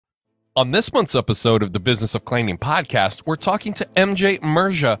On this month's episode of the Business of Claiming podcast, we're talking to MJ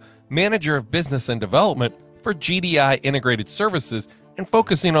Merja, Manager of Business and Development for GDI Integrated Services, and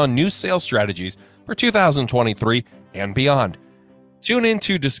focusing on new sales strategies for 2023 and beyond. Tune in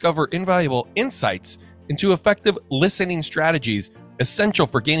to discover invaluable insights into effective listening strategies essential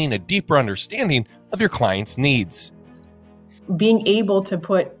for gaining a deeper understanding of your client's needs. Being able to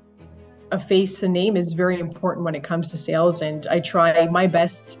put a face and name is very important when it comes to sales, and I try my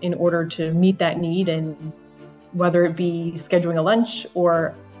best in order to meet that need, and whether it be scheduling a lunch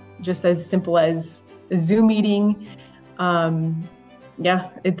or just as simple as a Zoom meeting,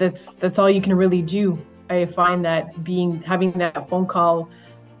 that's all you can really do. I find that having that phone call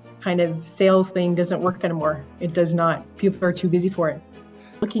kind of sales thing doesn't work anymore. It does not. People are too busy for it.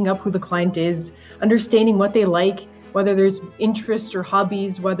 Looking up who the client is, understanding what they like, whether there's interests or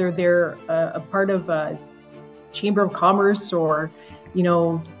hobbies, whether they're a part of a chamber of commerce or,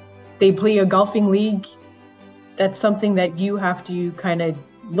 they play a golfing league. That's something that you have to kind of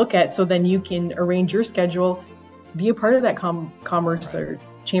look at, so then you can arrange your schedule, be a part of that commerce or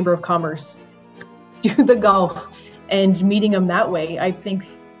chamber of commerce, do the golf and meeting them that way. I think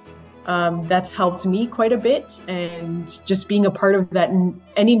that's helped me quite a bit, and just being a part of that,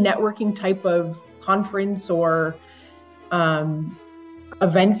 any networking type of conference or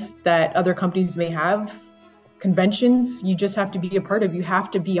events that other companies may have, conventions, you just have to be a part of. You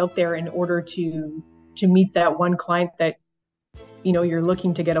have to be out there in order to meet that one client that you're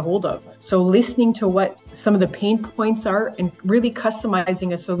looking to get a hold of. So listening to what some of the pain points are and really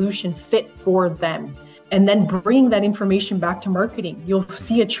customizing a solution fit for them, and then bringing that information back to marketing. You'll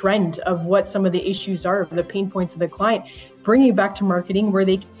see a trend of what some of the issues are, the pain points of the client, bringing it back to marketing where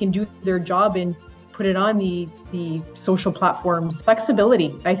they can do their job and put it on the social platforms.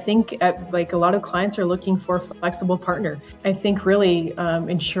 Flexibility. I think a lot of clients are looking for a flexible partner. I think really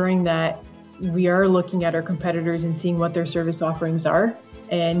ensuring that we are looking at our competitors and seeing what their service offerings are,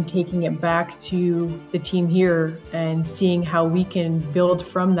 and taking it back to the team here and seeing how we can build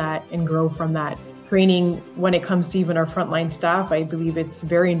from that and grow from that. Training, when it comes to even our frontline staff, I believe it's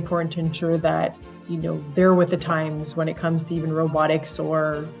very important to ensure that they're with the times when it comes to even robotics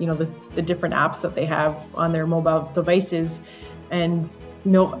or the different apps that they have on their mobile devices, and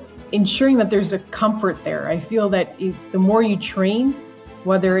ensuring that there's a comfort there. I feel that the more you train,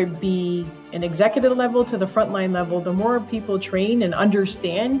 whether it be an executive level to the frontline level, the more people train and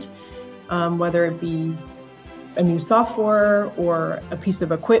understand, whether it be a new software or a piece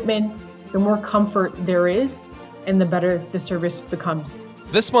of equipment, the more comfort there is and the better the service becomes.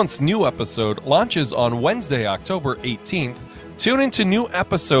 This month's new episode launches on Wednesday, October 18th. Tune into new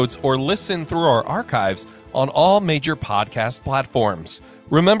episodes or listen through our archives on all major podcast platforms.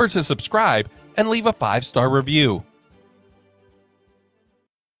 Remember to subscribe and leave a 5-star review.